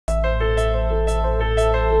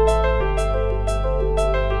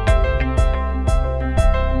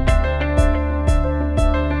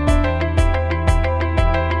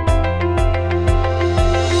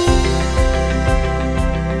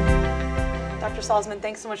Dr. Salzman,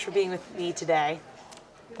 thanks so much for being with me today.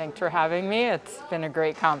 Thanks for having me. It's been a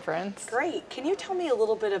great conference. Great. Can you tell me a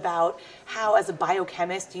little bit about how, as a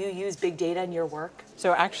biochemist, you use big data in your work?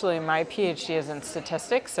 So actually, my PhD is in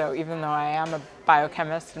statistics, so even though I am a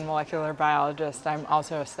biochemist and molecular biologist, I'm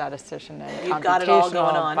also a statistician and You've got it all computational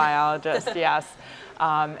going on. biologist, yes.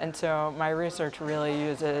 And so my research really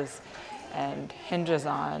uses and hinges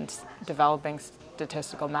on developing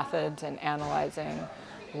statistical methods and analyzing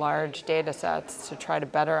large data sets to try to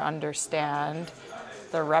better understand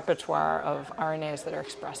the repertoire of RNAs that are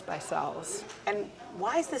expressed by cells. And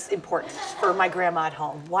why is this important for my grandma at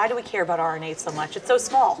home? Why do we care about RNA so much? It's so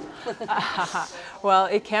small. Well,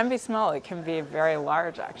 it can be small. It can be very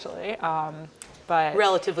large, actually. But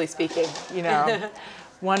relatively speaking, you know,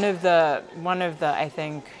 one of the I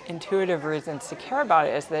think intuitive reasons to care about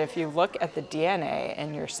it is that if you look at the DNA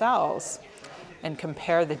in your cells and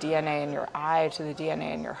compare the DNA in your eye to the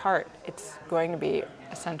DNA in your heart, it's going to be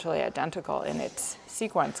essentially identical in its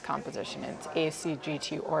sequence composition, its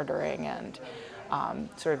ACGT ordering, and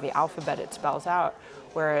sort of the alphabet it spells out.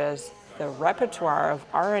 Whereas the repertoire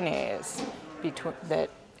of RNAs that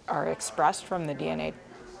are expressed from the DNA,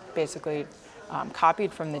 basically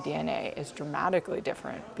copied from the DNA, is dramatically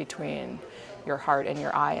different between your heart and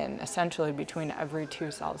your eye, and essentially between every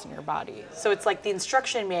 2 cells in your body. So it's like the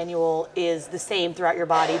instruction manual is the same throughout your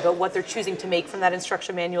body, but what they're choosing to make from that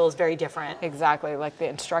instruction manual is very different. Exactly, like the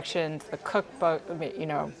instructions, the cookbook, you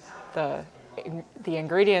know, the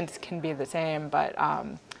ingredients can be the same, but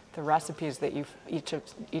the recipes that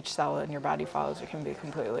each cell in your body follows can be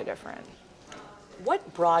completely different.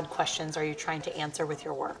 What broad questions are you trying to answer with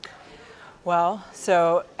your work? Well,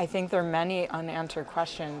 so I think there are many unanswered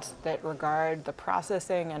questions that regard the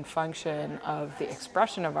processing and function of the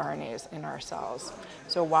expression of RNAs in our cells.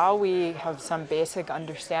 So while we have some basic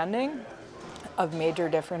understanding of major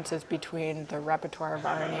differences between the repertoire of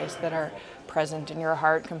RNAs that are present in your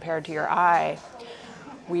heart compared to your eye,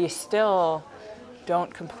 we still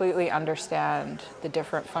don't completely understand the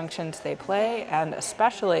different functions they play, and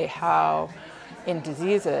especially how in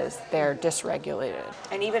diseases they're dysregulated.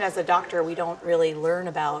 And even as a doctor, we don't really learn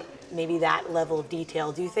about maybe that level of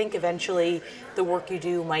detail. Do you think eventually the work you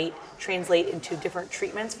do might translate into different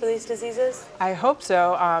treatments for these diseases? I hope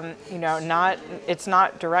so. You know, it's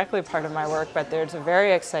not directly part of my work, but there's a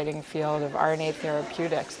very exciting field of RNA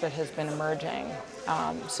therapeutics that has been emerging.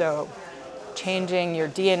 So changing your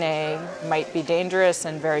DNA might be dangerous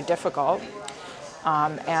and very difficult.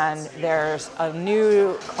 And there's a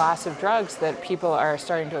new class of drugs that people are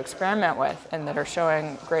starting to experiment with and that are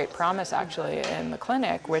showing great promise actually in the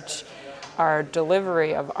clinic, which are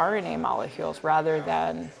delivery of RNA molecules rather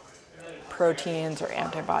than proteins or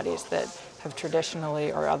antibodies that have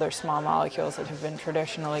traditionally, or other small molecules that have been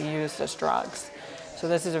traditionally used as drugs. So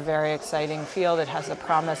this is a very exciting field. It has the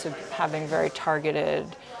promise of having very targeted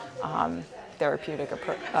therapeutic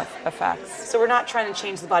effects. So we're not trying to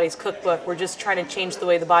change the body's cookbook, we're just trying to change the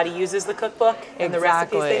way the body uses the cookbook and the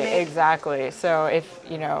recipes they make? Exactly. So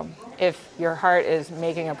if your heart is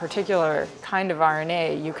making a particular kind of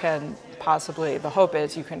RNA, you can possibly, the hope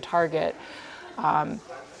is you can target the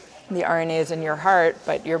RNAs in your heart,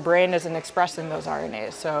 but your brain isn't expressing those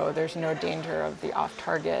RNAs, so there's no danger of the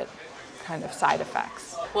off-target kind of side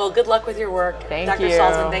effects. Well, good luck with your work. Thank Dr. you.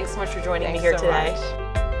 Salzman, thanks so much for joining me here today.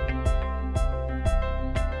 Much.